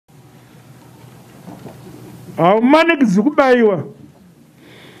Haumani kuzikubaiwa.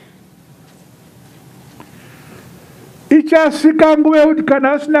 Ichasvika nguva yekuti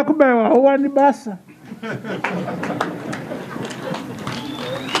kana usina kubaiwa hauwani basa.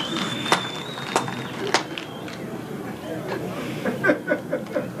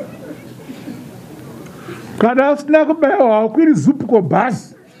 Kana usina kubaiwa haukwiri zupuko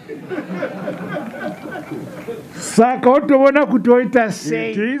bhazi. Saka utoona kuti oita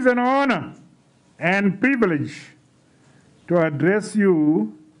sei. It is an honor and privilege to address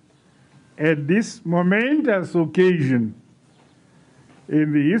you at this momentous occasion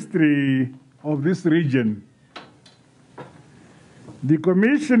in the history of this region. The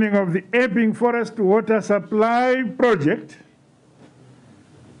commissioning of the Epping Forest Water Supply Project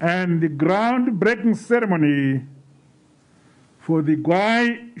and the groundbreaking ceremony for the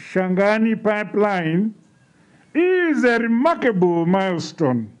Gwai-Shangani pipeline is a remarkable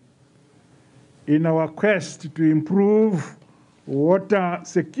milestone in our quest to improve water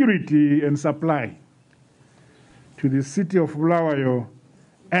security and supply to the city of Bulawayo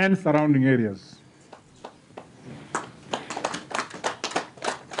and surrounding areas.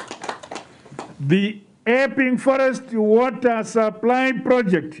 The Epping Forest Water Supply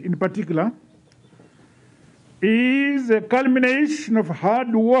Project, in particular, is a culmination of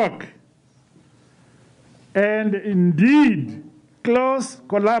hard work and indeed close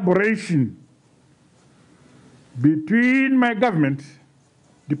collaboration between my government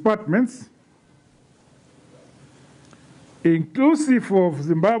departments, inclusive of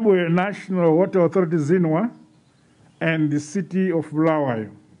Zimbabwe National Water Authority, ZINWA, and the city of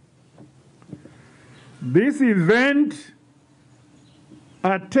Bulawayo. This event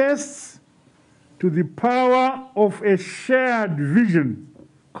attests to the power of a shared vision,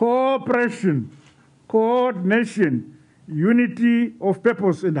 cooperation, coordination, unity of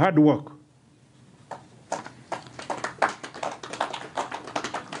purpose, and hard work.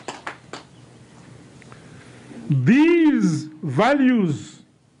 These values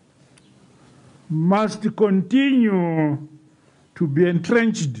must continue to be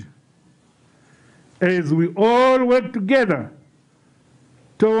entrenched as we all work together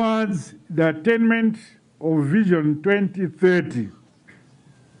towards the attainment of Vision 2030.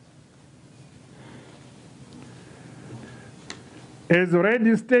 As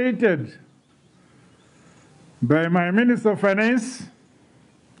already stated by my Minister of Finance,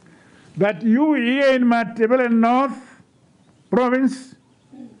 that you here in Matebele North Province,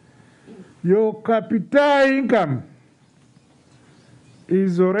 your capita income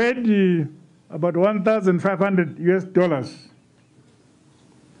is already about $1,500.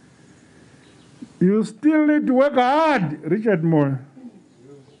 You still need to work hard, Richard Moore,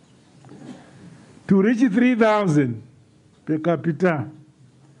 to reach 3,000 per capita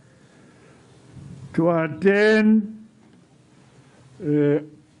to attain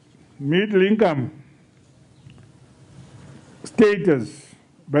middle income status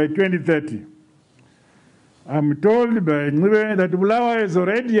by 2030. I'm told by Nwe that Bulawayo is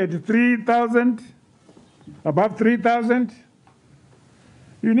already at 3,000, above 3,000.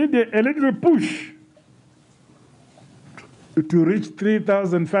 You need a little push to reach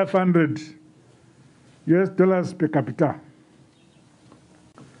 $3,500 per capita.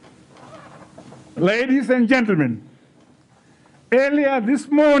 Ladies and gentlemen, earlier this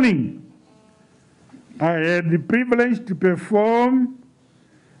morning, I had the privilege to perform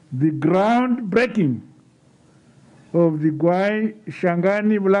the groundbreaking of the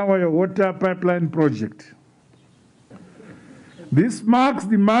Gwai-Shangani-Bulawayo Water Pipeline Project. This marks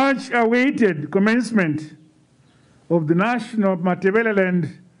the much-awaited commencement of the National Matebeleland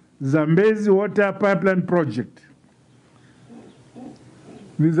Zambezi Water Pipeline Project.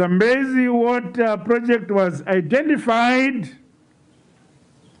 The Zambezi Water Project was identified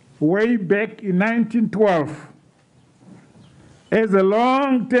way back in 1912 as a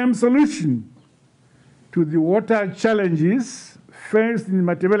long-term solution to the water challenges faced in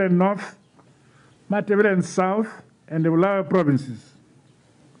Matebeleland North, Matebeleland South, and the Bulawayo provinces.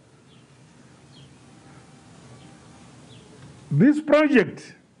 This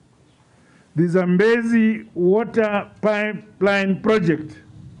project, the Zambezi Water Pipeline Project,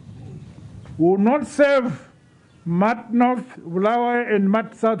 will not serve Mat North, Bulawayo, and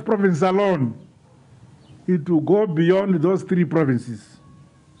Mat South province alone. It will go beyond those three provinces.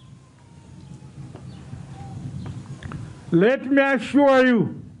 Let me assure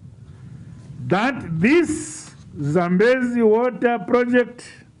you that this Zambezi Water Project,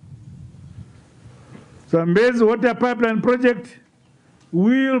 Zambezi Water Pipeline Project,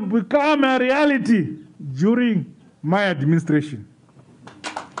 will become a reality during my administration.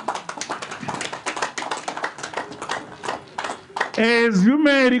 As you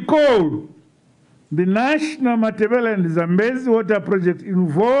may recall, the National Matabele and Zambezi Water Project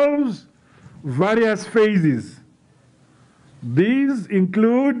involves various phases. These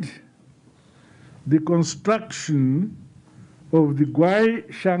include the construction of the Gwai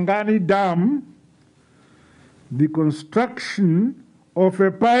Shangani Dam, the construction of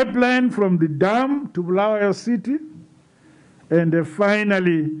a pipeline from the dam to Bulawayo City, and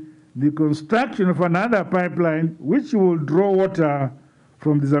finally, the construction of another pipeline which will draw water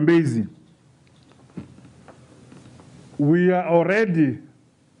from the Zambezi. We are already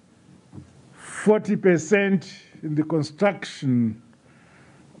 40% in the construction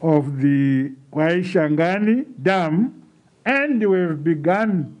of the Shangani Dam, and we have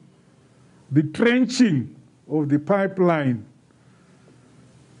begun the trenching of the pipeline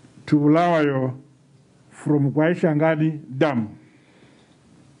to Bulawayo from Shangani Dam.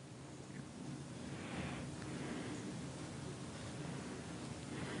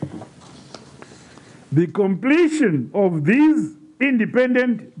 The completion of these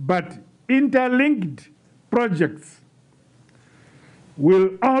independent but interlinked projects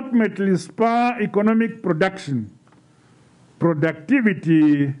will ultimately spur economic production,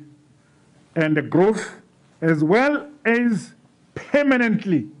 productivity, and growth, as well as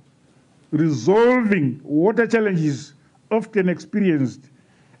permanently resolving water challenges often experienced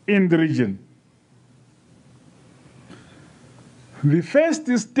in the region. The first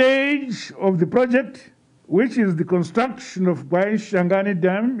stage of the project, which is the construction of Gwai Shangani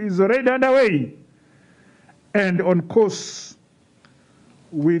Dam, is already underway and on course,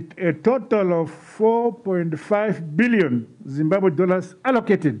 with a total of 4.5 billion Zimbabwe dollars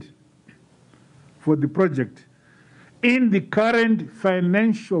allocated for the project in the current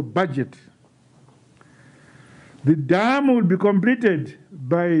financial budget. The dam will be completed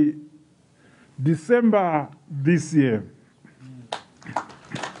by December this year.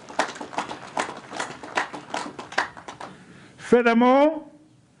 Furthermore,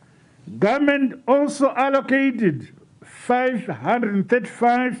 government also allocated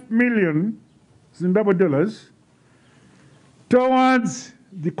 535 million Zimbabwe dollars towards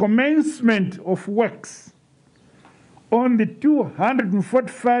the commencement of works on the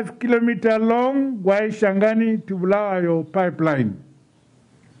 245-kilometer long Gwai Shangani to Bulawayo pipeline,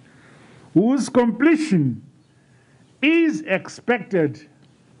 whose completion is expected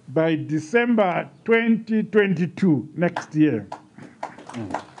by December 2022, next year.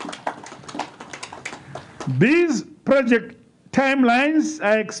 These project timelines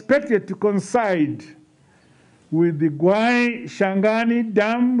are expected to coincide with the Gwai Shangani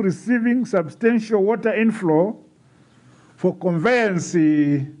Dam receiving substantial water inflow for conveyance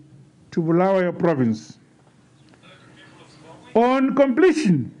to Bulawayo province. On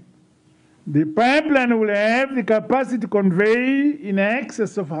completion, the pipeline will have the capacity to convey in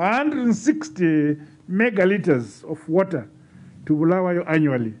excess of 160 megaliters of water to Bulawayo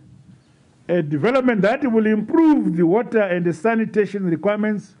annually, a development that will improve the water and the sanitation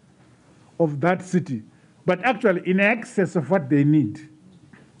requirements of that city, but actually in excess of what they need.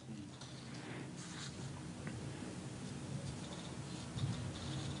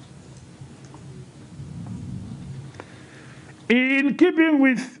 In keeping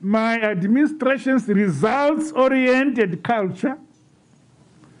with my administration's results-oriented culture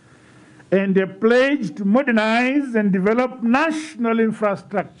and a pledge to modernize and develop national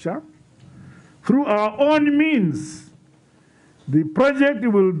infrastructure through our own means, the project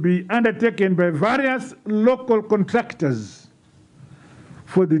will be undertaken by various local contractors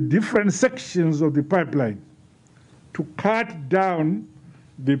for the different sections of the pipeline to cut down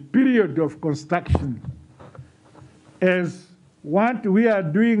the period of construction, as what we are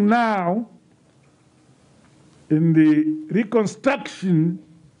doing now in the reconstruction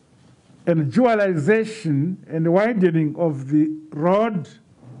and dualization and widening of the road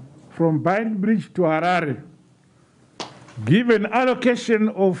from Bind Bridge to Harare, given allocation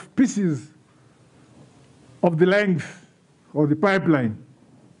of pieces of the length of the pipeline.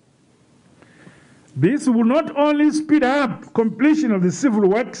 This will not only speed up completion of the civil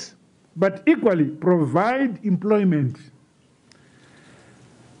works, but equally provide employment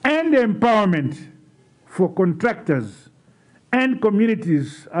and empowerment for contractors and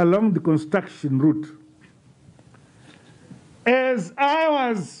communities along the construction route. As I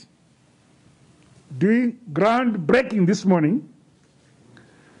was doing groundbreaking this morning,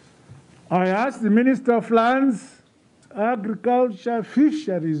 I asked the Minister of Lands, Agriculture,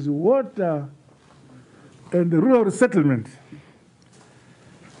 Fisheries, Water, and Rural Settlement,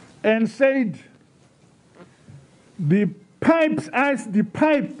 and said, the pipe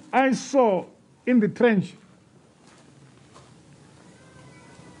I saw in the trench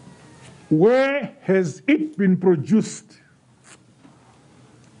Where has it been produced?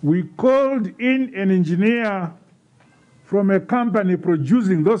 We called in an engineer from a company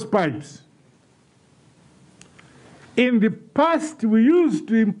producing those pipes. In the past, we used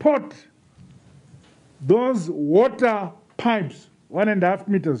to import those water pipes, 1.5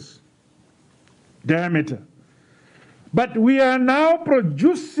 meters diameter. But we are now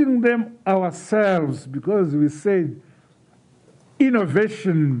producing them ourselves because we said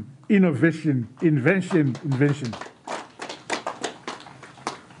innovation, innovation, invention, invention.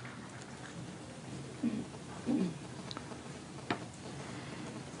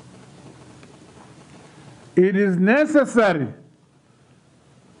 It is necessary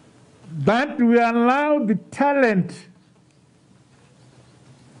that we allow the talent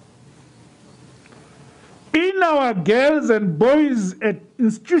in our girls and boys at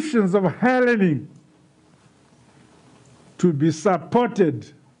institutions of higher learning to be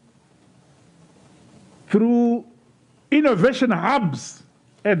supported through innovation hubs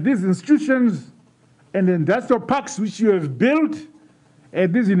at these institutions and industrial parks which you have built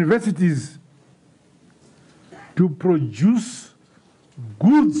at these universities to produce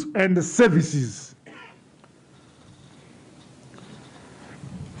goods and services.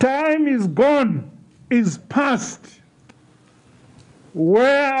 Time is gone, is past,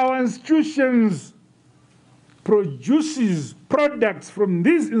 where our institutions produces products from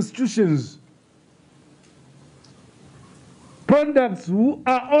these institutions, products who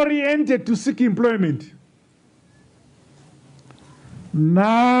are oriented to seek employment.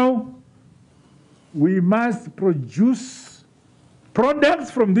 Now, we must produce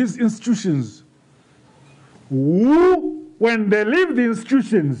products from these institutions who, when they leave the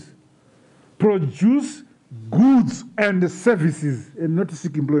institutions, produce goods and services and not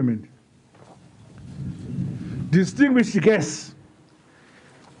seek employment. Distinguished guests,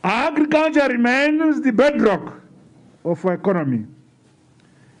 agriculture remains the bedrock of our economy.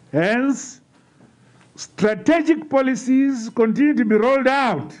 Hence, strategic policies continue to be rolled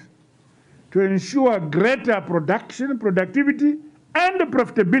out to ensure greater production, productivity, and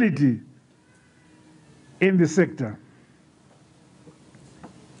profitability in the sector.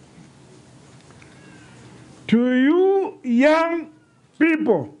 To you young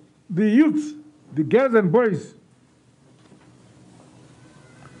people, the youth, the girls and boys,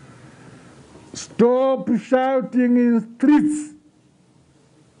 stop shouting in streets.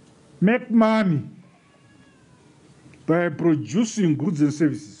 Make money by producing goods and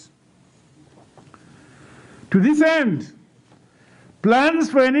services. To this end,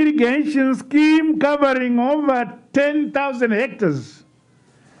 plans for an irrigation scheme covering over 10,000 hectares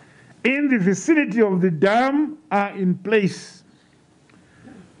in the vicinity of the dam are in place.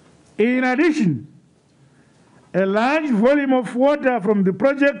 In addition, a large volume of water from the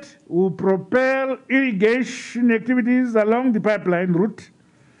project will propel irrigation activities along the pipeline route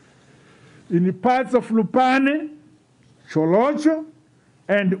in the parts of Lupane, Cholocho,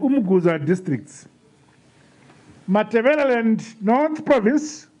 and Umguza districts. Matabeleland North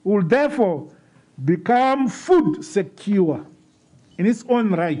Province will therefore become food secure in its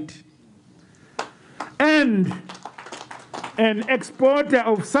own right and an exporter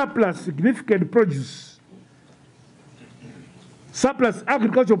of surplus significant produce, surplus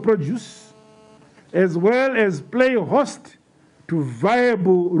agricultural produce, as well as play host to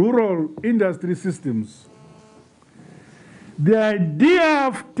viable rural industry systems. The idea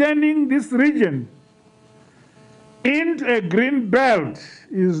of turning this region into a green belt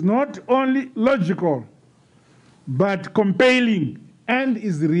is not only logical, but compelling and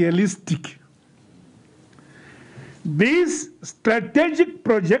is realistic. This strategic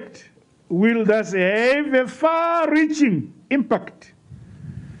project will thus have a far-reaching impact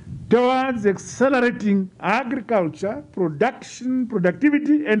towards accelerating agriculture, production,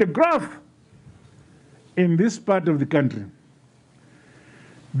 productivity, and growth in this part of the country.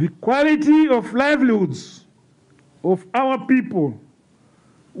 The quality of livelihoods of our people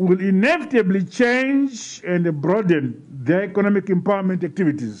will inevitably change and broaden their economic empowerment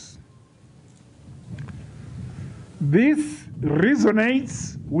activities. This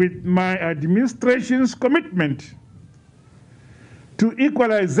resonates with my administration's commitment to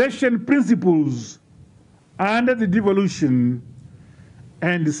equalization principles under the devolution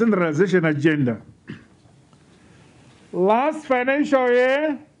and decentralization agenda. Last financial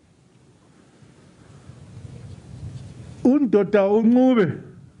year, Undota Ungube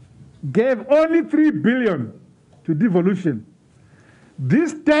gave only 3 billion to devolution.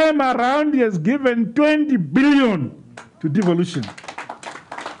 This time around, he has given 20 billion to devolution.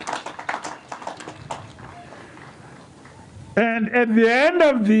 And at the end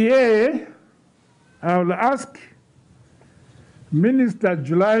of the year, I will ask Minister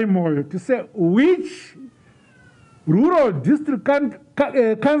July Moyo to say which rural district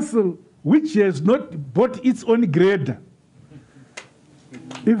council which has not bought its own grader.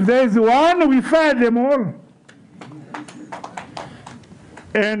 If there is one, we fire them all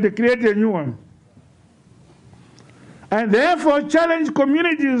and create a new one. And therefore challenge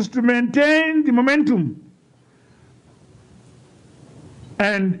communities to maintain the momentum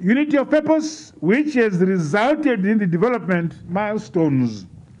and unity of purpose, which has resulted in the development milestones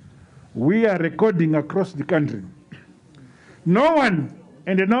we are recording across the country. No one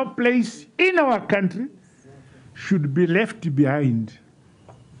and no place in our country should be left behind.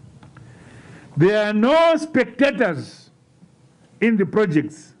 There are no spectators in the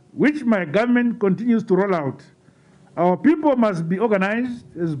projects which my government continues to roll out. Our people must be organized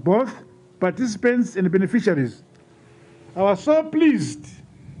as both participants and beneficiaries. I was so pleased.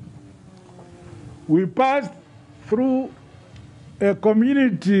 We passed through a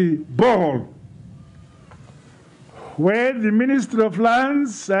community ball where the Ministry of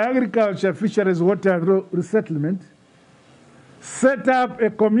Lands, Agriculture, Fisheries, Water and Resettlement set up a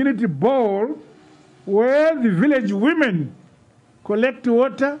community bowl where the village women collect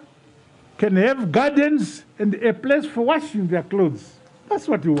water, can have gardens and a place for washing their clothes. That's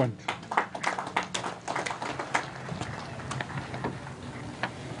what we want.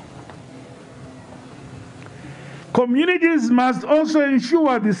 Communities must also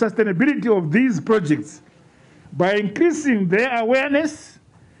ensure the sustainability of these projects by increasing their awareness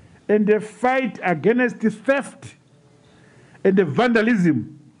and the fight against the theft and the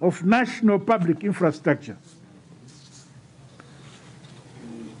vandalism of national public infrastructure.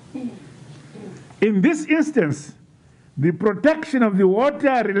 In this instance, the protection of the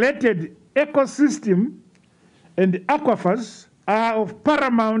water-related ecosystem and aquifers are of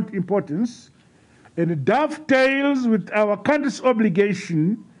paramount importance and dovetails with our country's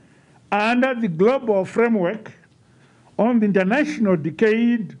obligation under the global framework on the International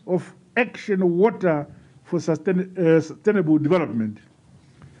Decade of Action Water for Sustainable Development.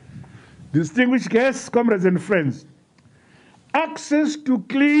 Distinguished guests, comrades and friends, access to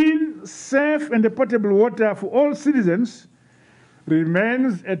clean, safe and portable water for all citizens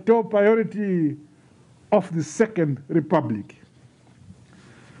remains a top priority of the Second Republic.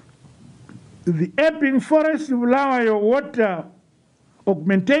 The Epping Forest Bulawayo Water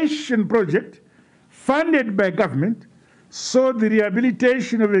Augmentation Project, funded by government, saw the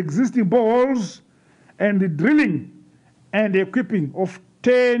rehabilitation of existing boreholes and the drilling and equipping of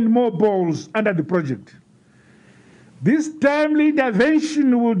 10 more boreholes under the project. This timely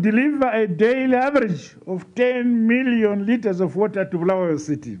intervention will deliver a daily average of 10 million liters of water to Bulawayo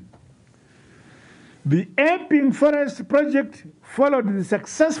City. The Epping Forest project followed the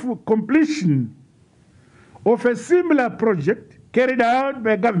successful completion of a similar project carried out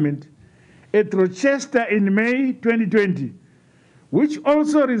by government at Rochester in May 2020, which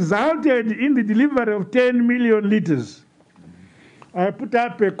also resulted in the delivery of 10 million liters. I put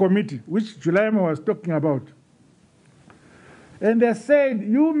up a committee, which Julaima was talking about. And they said,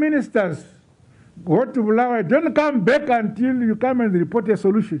 you ministers, go to Bulawayo, don't come back until you come and report a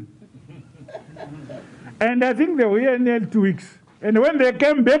solution. And I think they were here nearly 2 weeks. And when they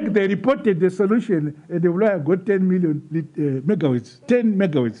came back, they reported the solution, and the Bulawayo got 10 million megawatts, 10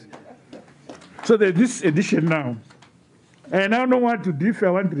 megawatts. So there's this edition now. And I don't want to differ,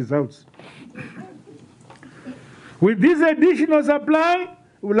 I want results. With this additional supply,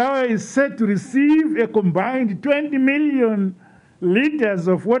 Bulawayo is set to receive a combined 20 million liters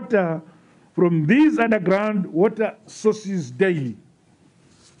of water from these underground water sources daily.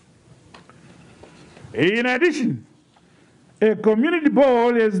 In addition, a community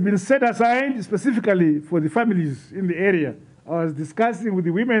bowl has been set aside specifically for the families in the area. I was discussing with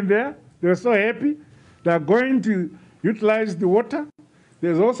the women there. They were so happy. They are going to utilize the water.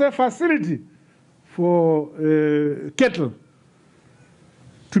 There's also a facility for cattle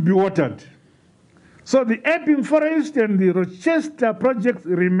to be watered. So the Epping Forest and the Rochester projects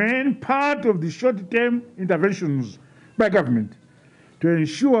remain part of the short-term interventions by government to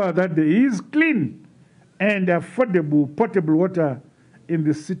ensure that there is clean and affordable potable water in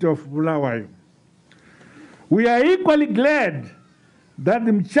the city of Bulawayo. We are equally glad that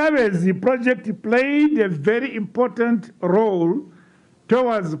the Mchabezi project played a very important role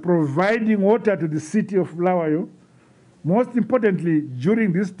towards providing water to the city of Bulawayo, most importantly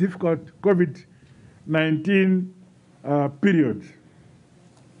during this difficult COVID-19 period.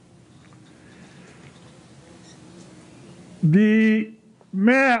 The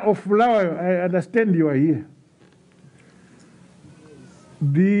Mayor of Bulawayo, I understand you are here.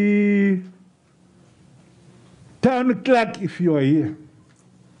 the town clerk, if you are here,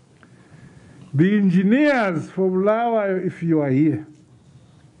 the engineers for Bulawayo, if you are here.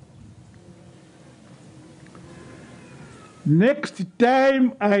 Next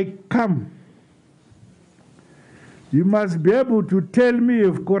time I come, you must be able to tell me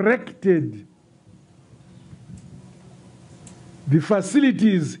you've corrected the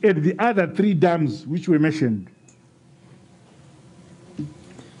facilities at the other 3 dams which were mentioned.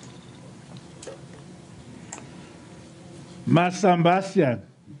 Masambasian.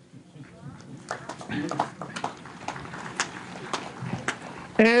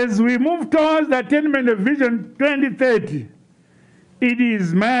 As we move towards the attainment of Vision 2030, it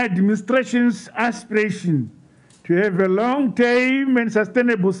is my administration's aspiration to have a long-term and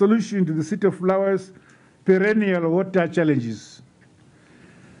sustainable solution to the City of Flowers' perennial water challenges.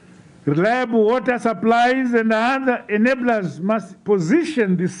 Reliable water supplies and other enablers must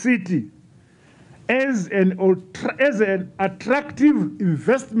position the city as an attractive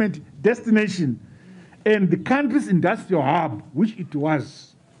investment destination and the country's industrial hub, which it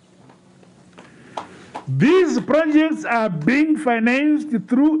was. These projects are being financed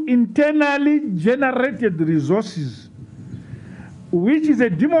through internally generated resources, which is a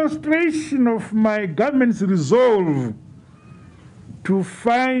demonstration of my government's resolve to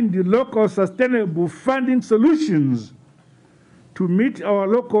find local sustainable funding solutions to meet our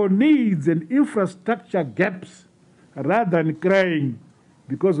local needs and infrastructure gaps rather than crying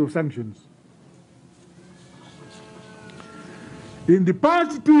because of sanctions. In the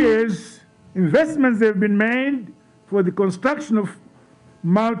past 2 years, investments have been made for the construction of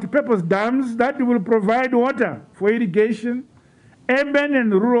multi-purpose dams that will provide water for irrigation, urban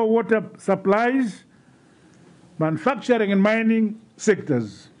and rural water supplies, manufacturing and mining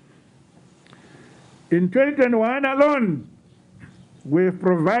sectors. In 2021 alone, we've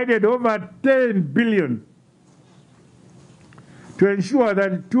provided over 10 billion to ensure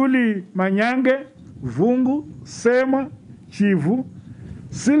that Tuli, Manyange, Vungu, Sema, Chivu,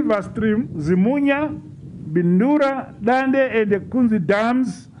 Silver Stream, Zimunya, Bindura, Dande, and the Kunzi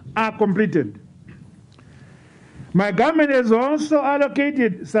dams are completed. My government has also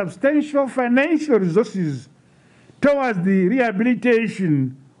allocated substantial financial resources towards the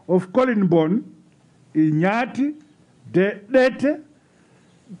rehabilitation of Kolinbon, Inyati, Dete,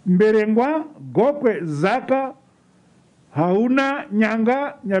 Mberengwa, Gokwe, Zaka, Hauna,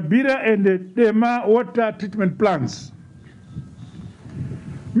 Nyanga, Nyabira, and the Dema water treatment plants.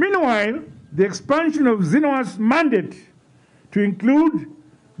 Meanwhile, the expansion of ZINOA's mandate to include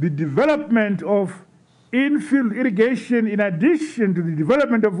the development of in-field irrigation in addition to the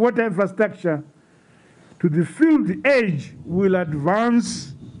development of water infrastructure to the field edge will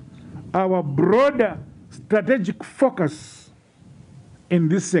advance our broader strategic focus in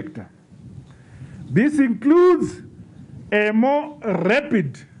this sector. This includes a more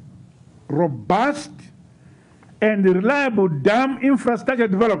rapid, robust, and reliable dam infrastructure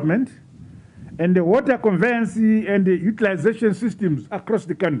development and the water conveyancy and the utilization systems across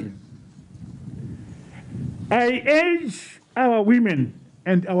the country. I urge our women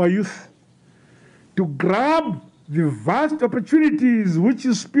and our youth to grab the vast opportunities which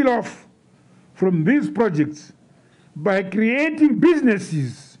spill off from these projects by creating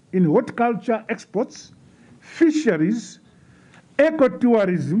businesses in horticulture exports, fisheries,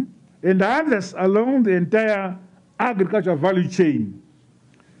 ecotourism, and others along the entire agricultural value chain.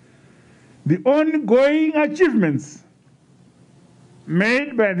 The ongoing achievements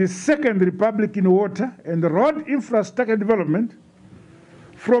made by the Second Republic in water and road infrastructure development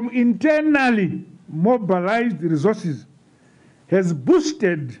from internally mobilized resources has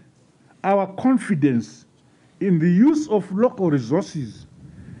boosted our confidence in the use of local resources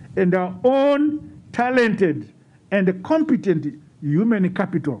and our own talented and competent human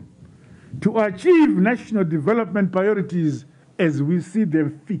capital to achieve national development priorities as we see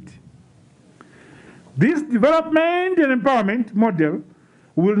them fit. This development and empowerment model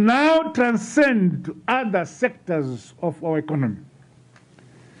will now transcend to other sectors of our economy.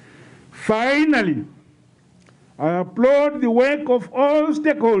 Finally, I applaud the work of all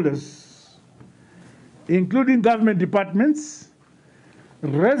stakeholders, including government departments,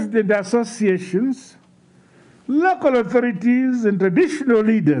 resident associations, local authorities, and traditional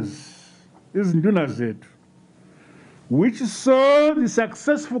leaders, which saw the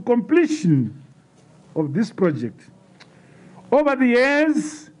successful completion of this project. Over the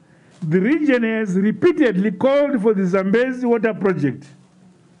years, the region has repeatedly called for the Zambezi water project,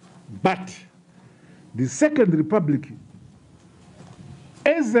 but the Second Republic,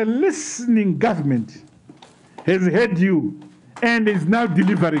 as a listening government, has heard you and is now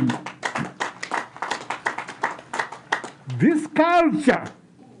delivering. This culture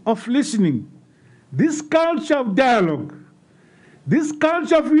of listening, this culture of dialogue, this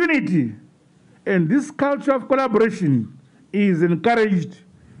culture of unity, and this culture of collaboration is encouraged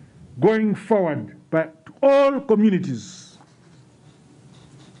going forward by all communities.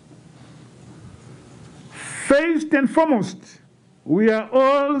 First and foremost, we are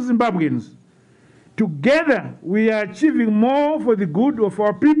all Zimbabweans. Together, we are achieving more for the good of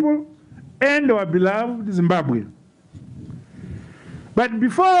our people and our beloved Zimbabwe. But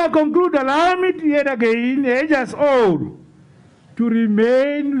before I conclude, allow me to yet again urge us all to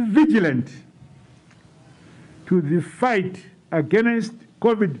remain vigilant to the fight against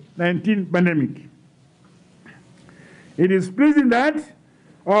COVID-19 pandemic. It is pleasing that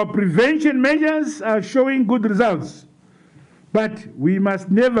our prevention measures are showing good results, but we must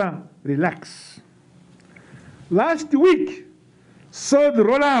never relax. Last week saw the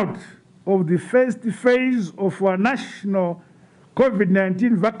rollout of the first phase of our national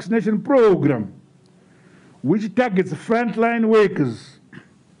COVID-19 vaccination program, which targets frontline workers.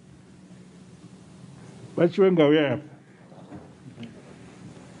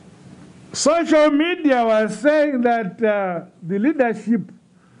 Social media was saying that the leadership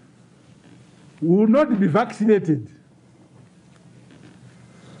will not be vaccinated.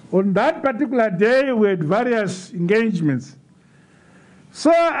 On that particular day, we had various engagements.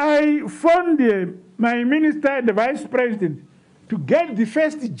 So I phoned my minister and the vice president to get the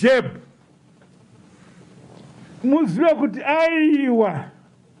first jab. The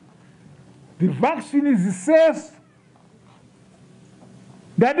vaccine is safe.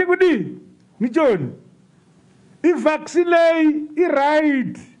 Daddy Goody, Nichon. If vaccine is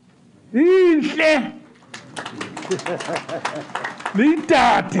right,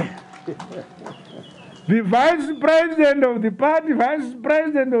 the vice president of the party, vice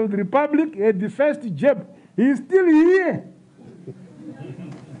president of the republic, had the first jab. He is still here.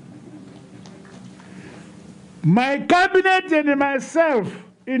 My cabinet and myself,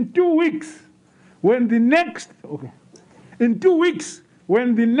 in 2 weeks, when the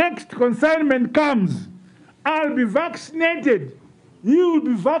next consignment comes, I'll be vaccinated. You will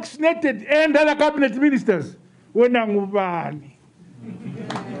be vaccinated, and other cabinet ministers.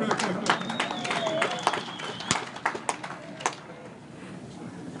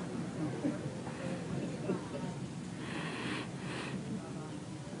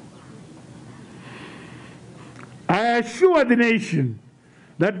 I assure the nation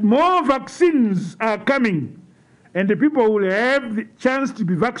that more vaccines are coming and the people will have the chance to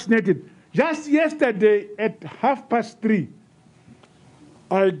be vaccinated. Just yesterday at 3:30,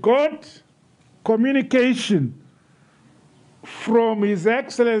 I got communication from His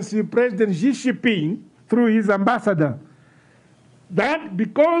Excellency President Xi Jinping through his ambassador that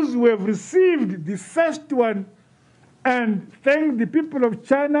because we have received the first one and thank the people of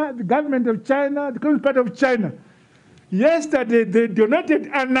China, the government of China, the Communist Party of China, yesterday they donated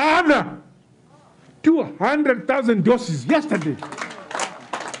another 200,000 doses yesterday.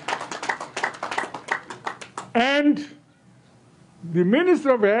 And the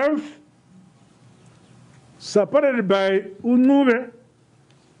Minister of Health, supported by UNUVE,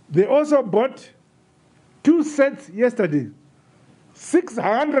 they also bought 2 sets yesterday.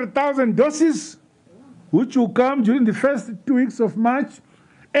 600,000 doses, which will come during the first 2 weeks of March,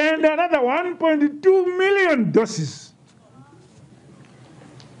 and another 1.2 million doses.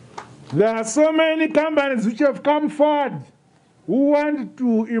 There are so many companies which have come forward who want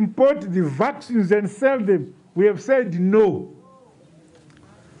to import the vaccines and sell them. We have said no.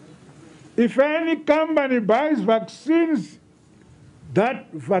 If any company buys vaccines,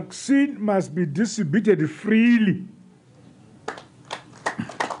 that vaccine must be distributed freely.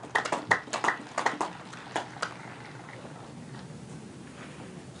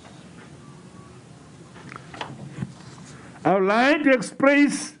 I would like to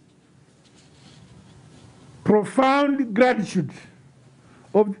express profound gratitude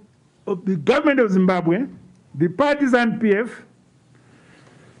of the government of Zimbabwe, the partisan PF,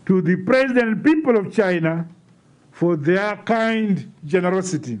 to the President and people of China for their kind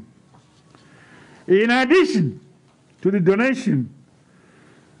generosity. In addition to the donation,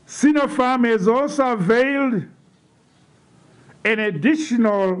 Sinopharm has also availed an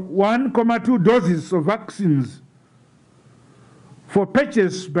additional 1.2 doses of vaccines for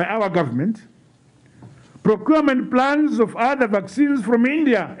purchase by our government. Procurement plans of other vaccines from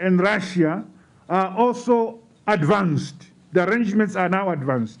India and Russia are also advanced. The arrangements are now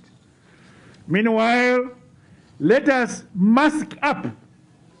advanced. Meanwhile, let us mask up.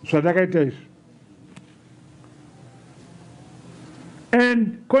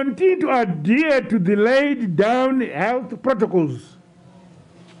 and continue to adhere to the laid down health protocols.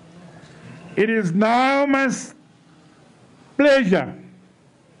 It is now my pleasure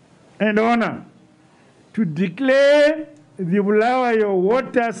and honor to declare the Bulawayo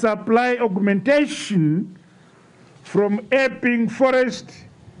water supply augmentation from Epping Forest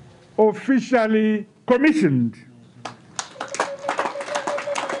officially commissioned.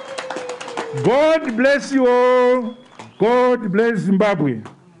 God bless you all. God bless Zimbabwe.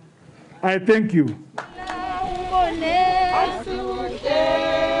 I thank you. I